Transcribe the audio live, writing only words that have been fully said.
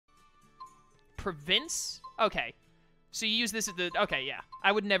province? Okay. So you use this at the... Okay, yeah.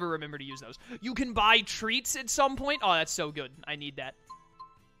 I would never remember to use those. You can buy treats at some point? Oh, that's so good. I need that.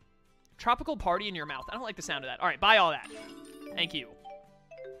 Tropical party in your mouth. I don't like the sound of that. All right, buy all that. Thank you.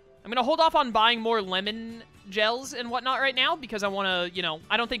 I'm going to hold off on buying more lemon gels and whatnot right now because I want to, you know,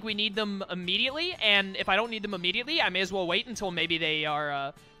 I don't think we need them immediately. And if I don't need them immediately, I may as well wait until maybe they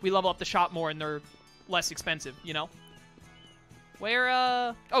are, we level up the shop more and they're less expensive, you know? Where,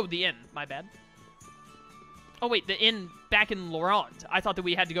 oh, the inn. My bad. Oh, wait, the inn back in Laurent. I thought that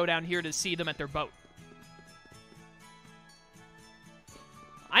we had to go down here to see them at their boat.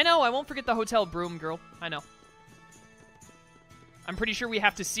 I know, I won't forget the hotel broom, girl. I know. I'm pretty sure we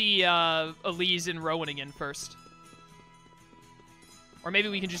have to see Elise and Rowan again first. Or maybe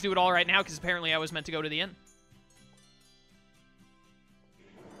we can just do it all right now, because apparently I was meant to go to the inn.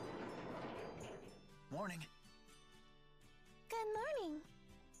 Morning. Good morning.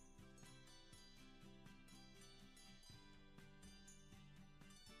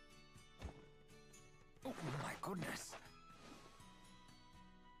 Oh, my goodness.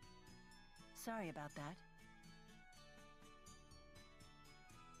 Sorry about that.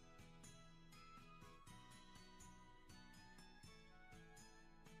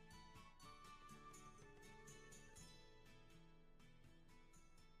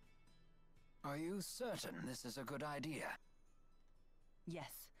 Are you certain this is a good idea?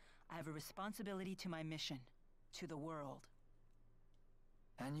 Yes, I have a responsibility to my mission, to the world.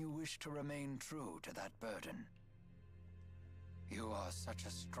 And you wish to remain true to that burden? You are such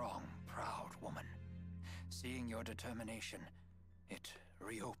a strong, proud woman. Seeing your determination, it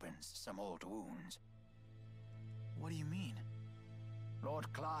reopens some old wounds. What do you mean?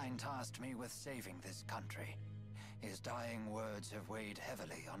 Lord Klein tasked me with saving this country. His dying words have weighed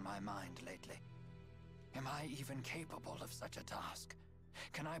heavily on my mind lately. Am I even capable of such a task?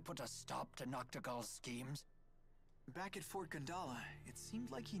 Can I put a stop to Noctigal's schemes? Back at Fort Gandala, it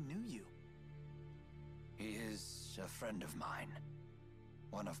seemed like he knew you. He is a friend of mine.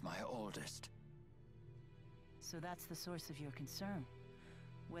 One of my oldest. So that's the source of your concern.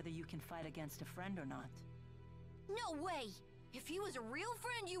 Whether you can fight against a friend or not. No way! If he was a real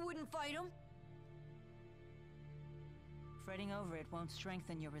friend, you wouldn't fight him. Fretting over it won't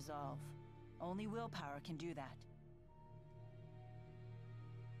strengthen your resolve. Only willpower can do that.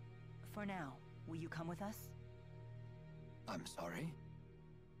 For now, will you come with us? I'm sorry?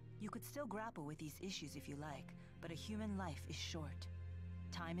 You could still grapple with these issues if you like, but a human life is short.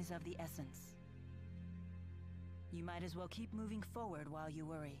 Time is of the essence. You might as well keep moving forward while you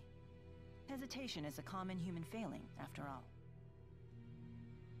worry. Hesitation is a common human failing, after all.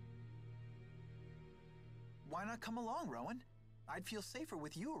 Why not come along, Rowan? I'd feel safer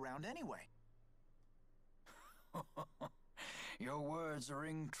with you around anyway. Your words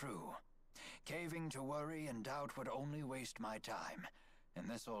ring true. Caving to worry and doubt would only waste my time, and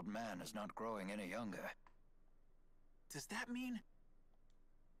this old man is not growing any younger. Does that mean...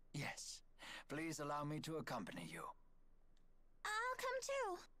 Yes. Please allow me to accompany you. I'll come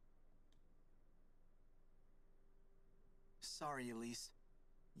too. Sorry, Elise.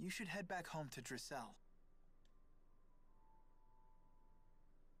 You should head back home to Drissel.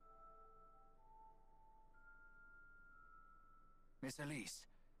 Miss Elise,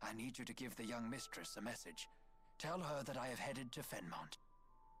 I need you to give the young mistress a message. Tell her that I have headed to Fenmont.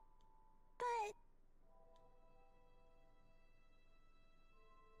 But...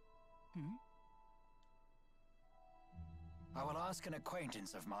 I will ask an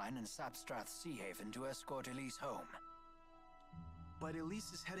acquaintance of mine in Sapstrath Sea Haven to escort Elise home. But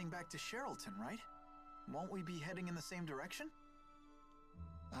Elise is heading back to Sherrilton, right? Won't we be heading in the same direction?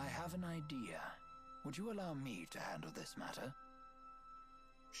 I have an idea. Would you allow me to handle this matter?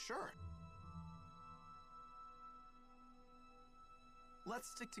 Sure. Let's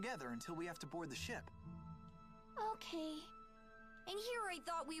stick together until we have to board the ship. Okay. And here I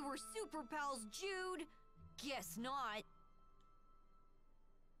thought we were super pals, Jude. Guess not.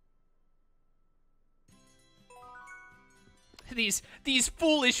 These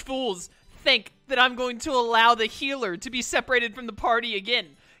foolish fools think that I'm going to allow the healer to be separated from the party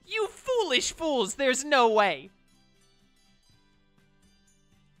again. You foolish fools, there's no way.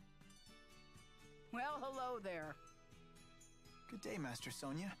 Well, hello there. Good day, Master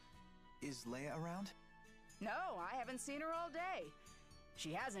Sonia. Is Leia around? No, I haven't seen her all day.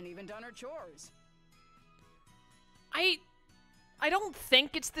 She hasn't even done her chores. I don't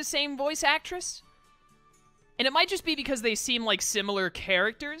think it's the same voice actress. And it might just be because they seem like similar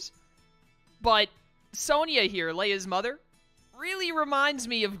characters. But Sonia here, Leia's mother, really reminds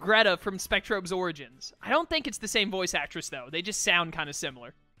me of Greta from Spectrobe's Origins. I don't think it's the same voice actress, though. They just sound kind of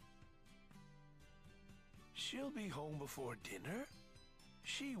similar. She'll be home before dinner.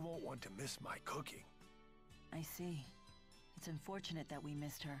 She won't want to miss my cooking. I see. It's unfortunate that we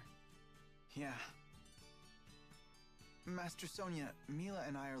missed her. Yeah. Master Sonia, Milla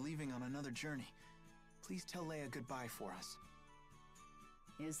and I are leaving on another journey. Please tell Leia goodbye for us.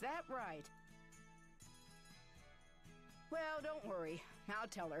 Is that right? Well, don't worry. I'll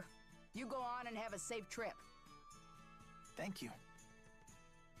tell her. You go on and have a safe trip. Thank you.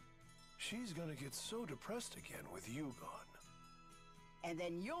 She's gonna get so depressed again with you gone. And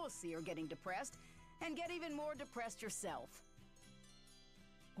then you'll see her getting depressed, and get even more depressed yourself.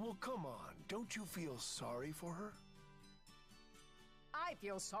 Well, come on. Don't you feel sorry for her? I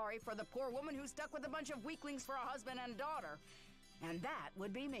feel sorry for the poor woman who's stuck with a bunch of weaklings for a husband and daughter. And that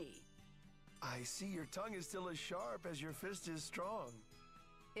would be me. I see your tongue is still as sharp as your fist is strong.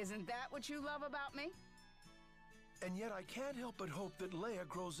 Isn't that what you love about me? And yet I can't help but hope that Leia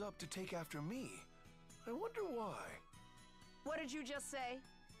grows up to take after me. I wonder why. What did you just say?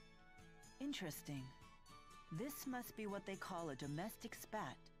 Interesting. This must be what they call a domestic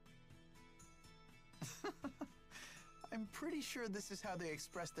spat. I'm pretty sure this is how they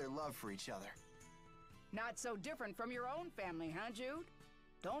express their love for each other. Not so different from your own family, huh, Jude?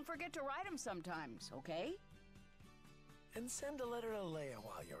 Don't forget to write them sometimes, okay? And send a letter to Leia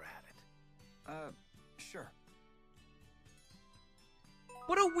while you're at it. Sure.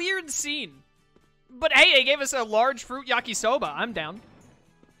 What a weird scene. But hey, they gave us a large fruit yakisoba. I'm down.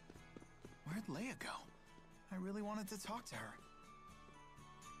 Where'd Leia go? I really wanted to talk to her.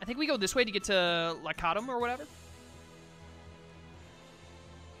 I think we go this way to get to Lakatum or whatever.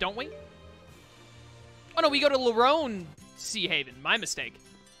 Don't we? Oh no, we go to Larone Sea Haven. My mistake.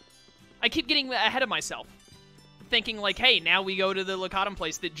 I keep getting ahead of myself. Thinking like, hey, now we go to the Lakatum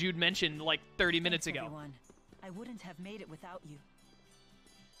place that Jude mentioned like 30 minutes ago. Everyone. I wouldn't have made it without you.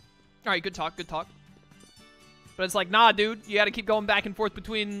 Alright, good talk, good talk. But it's like, nah, dude, you gotta keep going back and forth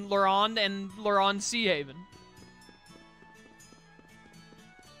between Laron and Laron Sea Haven.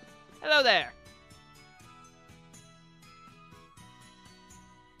 Hello there.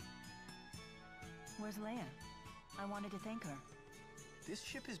 Where's Leia? I wanted to thank her. This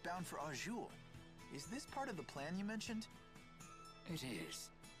ship is bound for Azul. Is this part of the plan you mentioned? It is.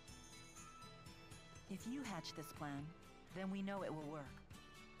 If you hatch this plan, then we know it will work.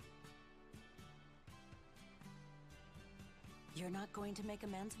 You're not going to make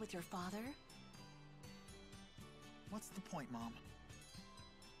amends with your father? What's the point, Mom?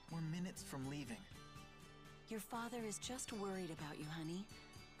 We're minutes from leaving. Your father is just worried about you, honey.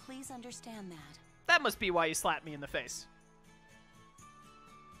 Please understand that. That must be why you slapped me in the face.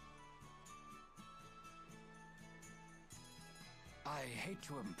 I hate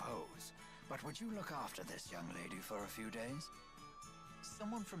to impose, but would you look after this young lady for a few days?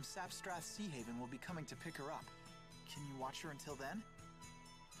 Someone from Sapstrath Sea Haven will be coming to pick her up. Can you watch her until then?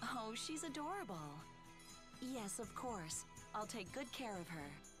 Oh, she's adorable. Yes, of course. I'll take good care of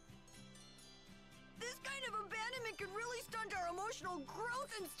her. This kind of abandonment could really stunt our emotional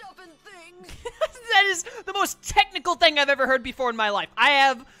growth and stuff and things. That is the most technical thing I've ever heard before in my life. I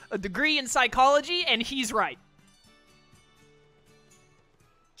have a degree in psychology, and he's right.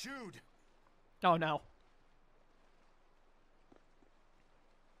 Jude! Oh, no.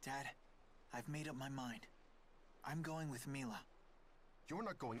 Dad, I've made up my mind. I'm going with Milla. You're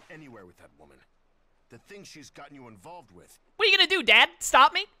not going anywhere with that woman. The things she's gotten you involved with. What are you gonna do, Dad?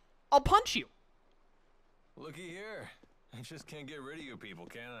 Stop me? I'll punch you. Looky here. I just can't get rid of you people,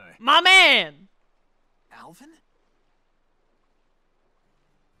 can I? My man! Alvin?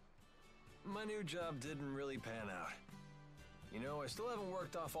 My new job didn't really pan out. You know, I still haven't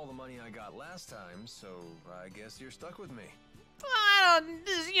worked off all the money I got last time, so I guess you're stuck with me. I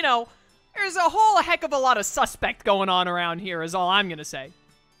don't, you know, there's a whole heck of a lot of suspect going on around here is all I'm gonna say.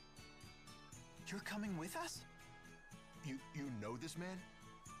 You're coming with us? You know this man?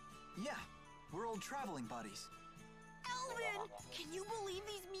 Yeah, we're old traveling buddies. Alvin, can you believe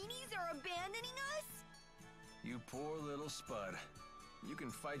these meanies are abandoning us? You poor little spud. You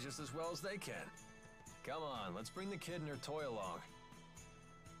can fight just as well as they can. Come on, let's bring the kid and her toy along.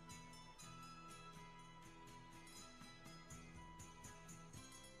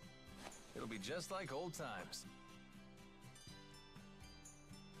 It'll be just like old times.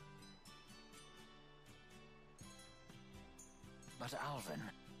 But Alvin...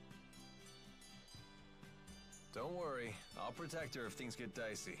 Don't worry, I'll protect her if things get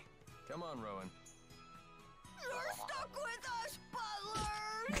dicey. Come on, Rowan. You're stuck with us, Butler!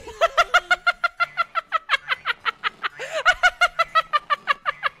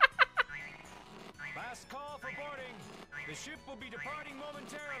 Last call for boarding. The ship will be departing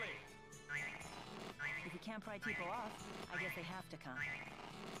momentarily. can't pry people off, I guess they have to come.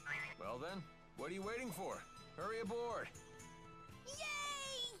 Well then, what are you waiting for? Hurry aboard!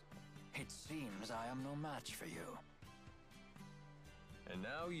 It seems I am no match for you. And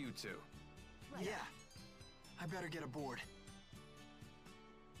now you two. Yeah. I better get aboard.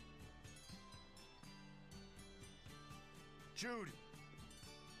 Jude!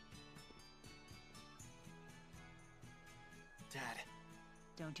 Dad.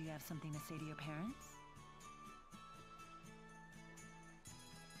 Don't you have something to say to your parents?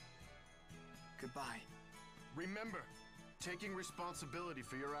 Goodbye. Remember, taking responsibility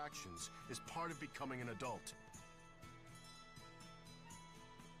for your actions is part of becoming an adult.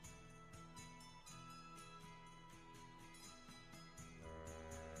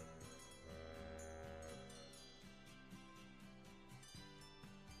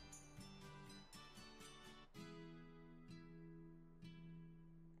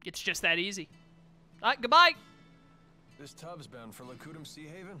 It's just that easy. Goodbye! This tub's bound for Lakudum Sea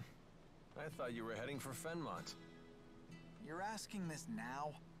Haven? I thought you were heading for Fenmont. You're asking this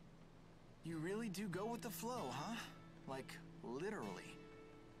now? You really do go with the flow, huh? Like, literally.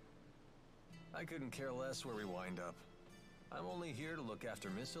 I couldn't care less where we wind up. I'm only here to look after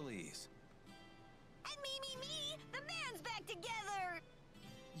Miss Elise. And me! The band's back together!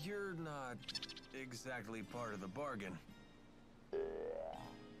 You're not exactly part of the bargain.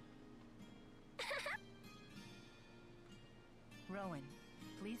 Rowan,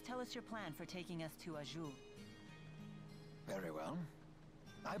 please tell us your plan for taking us to Azul. Very well.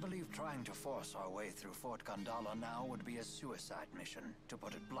 I believe trying to force our way through Fort Kandala now would be a suicide mission, to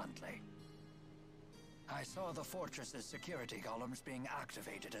put it bluntly. I saw the fortress's security columns being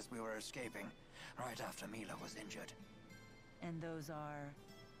activated as we were escaping, right after Milla was injured. And those are...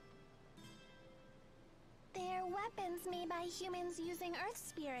 They're weapons made by humans using Earth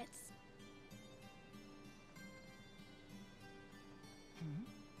spirits.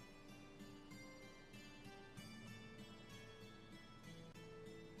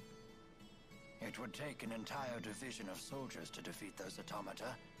 It would take an entire division of soldiers to defeat those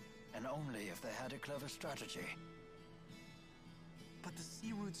automata, and only if they had a clever strategy. But the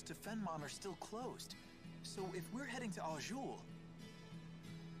sea routes to Fenmont are still closed. So if we're heading to Azul...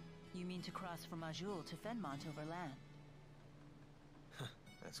 You mean to cross from Azul to Fenmont over land?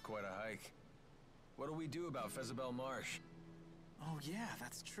 That's quite a hike. What do we do about Fezabel Marsh? Oh yeah,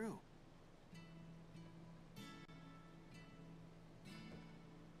 that's true.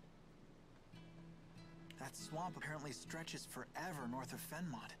 That swamp apparently stretches forever north of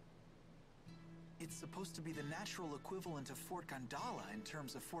Fenmont. It's supposed to be the natural equivalent of Fort Kandala in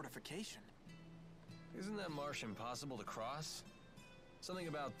terms of fortification. Isn't that marsh impossible to cross? Something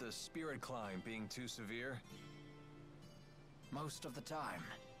about the spirit climb being too severe? Most of the time,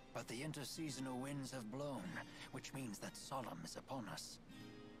 but the interseasonal winds have blown, which means that Solemn is upon us.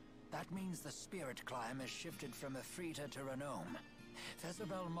 That means the spirit climb has shifted from Efrita to Renome.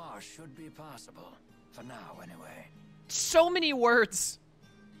 Fezabel Marsh should be passable. For now, anyway. So many words.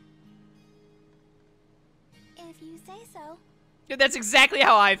 If you say so. Yeah, that's exactly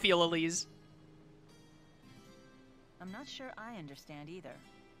how I feel, Elise. I'm not sure I understand either.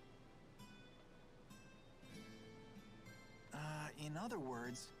 In other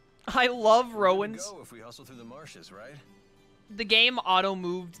words... I love Rowan's. Go if we hustle through the marshes, right? The game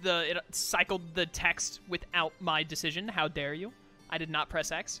auto-moved it cycled the text without my decision. How dare you? I did not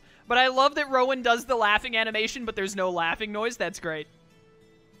press X. But I love that Rowan does the laughing animation, but there's no laughing noise. That's great.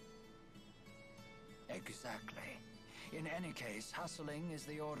 Exactly. In any case, hustling is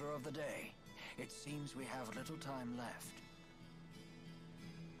the order of the day. It seems we have little time left.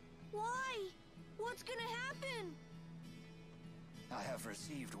 Why? What's gonna happen? I have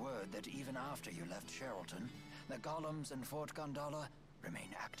received word that even after you left Sherrilton, the golems in Fort Kandala remain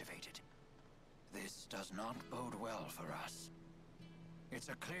activated. This does not bode well for us. It's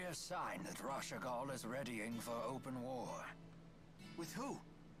a clear sign that Rashagal is readying for open war. With who?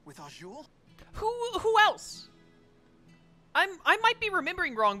 With Azul? Who else? I might be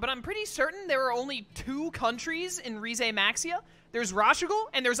remembering wrong, but I'm pretty certain there are only 2 countries in Rieze Maxia. There's Rashagal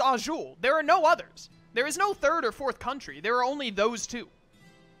and there's Azul. There are no others. There is no 3rd or 4th country. There are only those 2.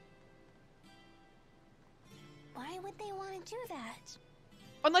 Why would they want to do that?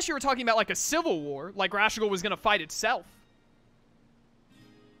 Unless you were talking about like a civil war, like Rashagal was going to fight itself.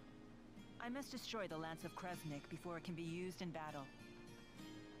 I must destroy the Lance of Kresnik before it can be used in battle.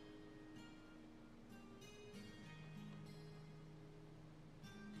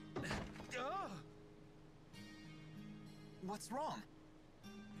 What's wrong?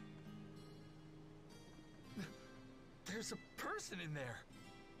 There's a person in there.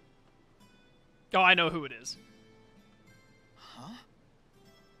 Oh, I know who it is. Huh?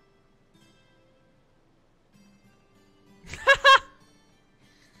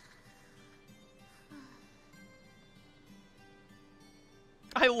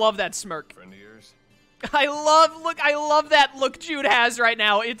 I love that smirk. Friend of yours? I love that look Jude has right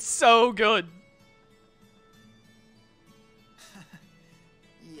now. It's so good.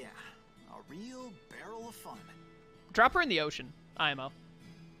 Yeah, a real barrel of fun. Drop her in the ocean, IMO.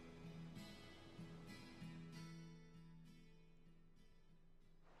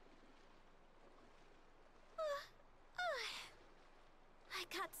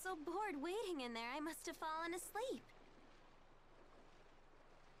 I got so bored waiting in there, I must have fallen asleep.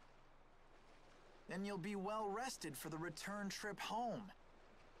 Then you'll be well rested for the return trip home.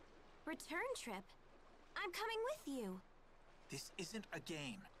 Return trip? I'm coming with you. This isn't a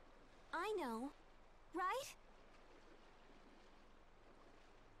game. I know, right?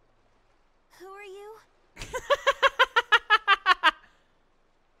 Who are you? This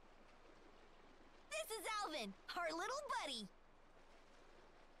is Alvin, our little buddy.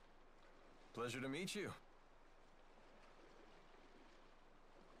 Pleasure to meet you.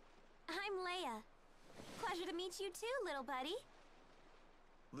 I'm Leia. Pleasure to meet you too, little buddy.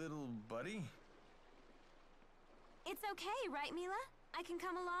 Little buddy? It's okay, right, Milla? I can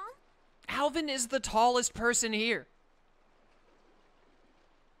come along? Alvin is the tallest person here.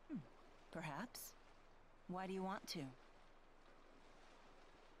 Perhaps. Why do you want to?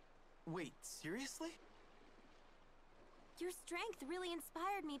 Wait, seriously? Your strength really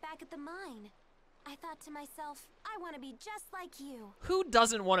inspired me back at the mine. I thought to myself, I want to be just like you. Who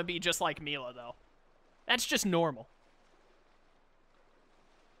doesn't want to be just like Milla, though? That's just normal.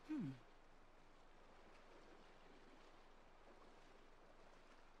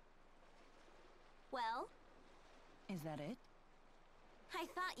 Well? Is that it? I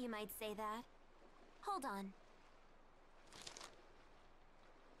thought you might say that. Hold on.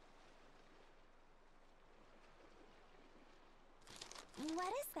 What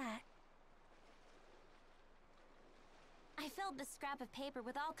is that? I filled the scrap of paper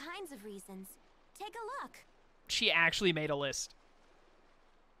with all kinds of reasons. Take a look. She actually made a list.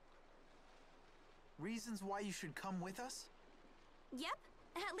 Reasons why you should come with us? Yep,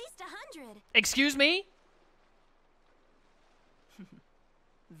 at least 100. Excuse me?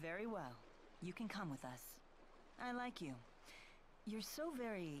 Very well. You can come with us. I like you. You're so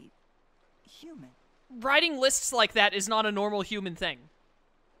very human. Writing lists like that is not a normal human thing.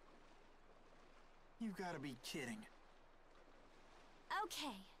 You gotta be kidding.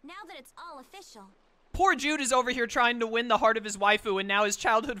 Okay, now that it's all official. Poor Jude is over here trying to win the heart of his waifu, and now his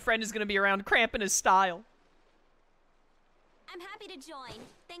childhood friend is going to be around cramping his style. I'm happy to join.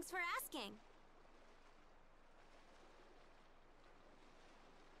 Thanks for asking.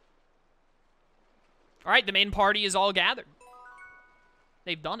 Alright, the main party is all gathered.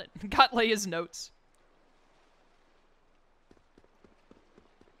 They've done it. Got Leia's notes.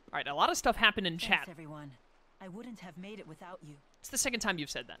 Alright, a lot of stuff happened in chat. Thanks, everyone. I wouldn't have made it without you. It's the second time you've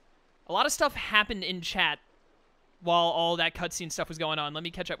said that. A lot of stuff happened in chat while all that cutscene stuff was going on. Let me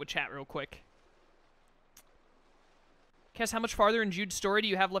catch up with chat real quick. Cass, how much farther in Jude's story do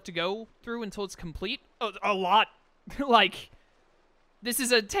you have left to go through until it's complete? Oh, a lot. Like, this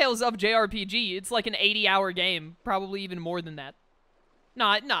is a Tales of JRPG. It's like an 80-hour game. Probably even more than that.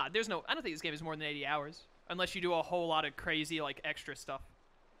 Nah, there's no... I don't think this game is more than 80 hours. Unless you do a whole lot of crazy, like, extra stuff.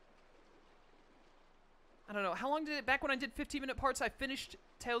 I don't know. How long did it... Back when I did 15-minute parts, I finished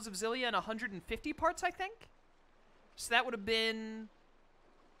Tales of Xillia in 150 parts, I think? So that would have been...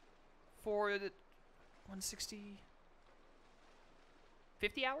 for... 160...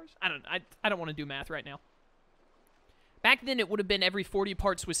 50 hours? I don't want to do math right now. Back then, it would have been every 40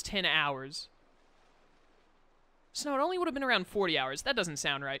 parts was 10 hours. So no, it only would have been around 40 hours. That doesn't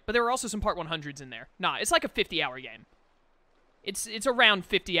sound right. But there were also some part 100s in there. Nah, it's like a 50-hour game. It's around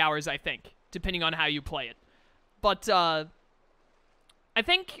 50 hours, I think, depending on how you play it. But, I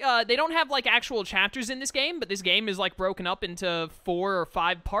think they don't have, like, actual chapters in this game, but this game is, like, broken up into 4 or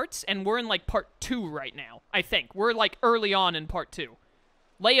 5 parts, and we're in, like, part 2 right now, I think. We're, like, early on in part 2.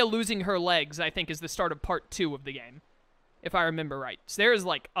 Leia losing her legs, I think, is the start of part 2 of the game, if I remember right. So there is,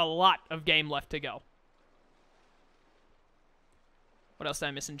 like, a lot of game left to go. What else did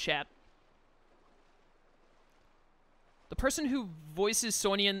I miss in chat? The person who voices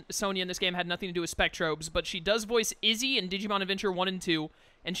Sonia in this game had nothing to do with Spectrobes, but she does voice Izzy in Digimon Adventure 1 and 2,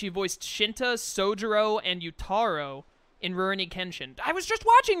 and she voiced Shinta, Sojiro, and Yutaro in Rurouni Kenshin. I was just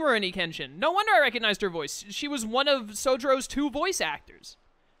watching Rurouni Kenshin. No wonder I recognized her voice. She was one of Sojiro's 2 voice actors.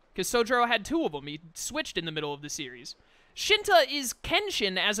 Because Sojiro had 2 of them. He switched in the middle of the series. Shinta is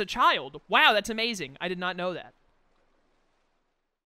Kenshin as a child. Wow, that's amazing. I did not know that.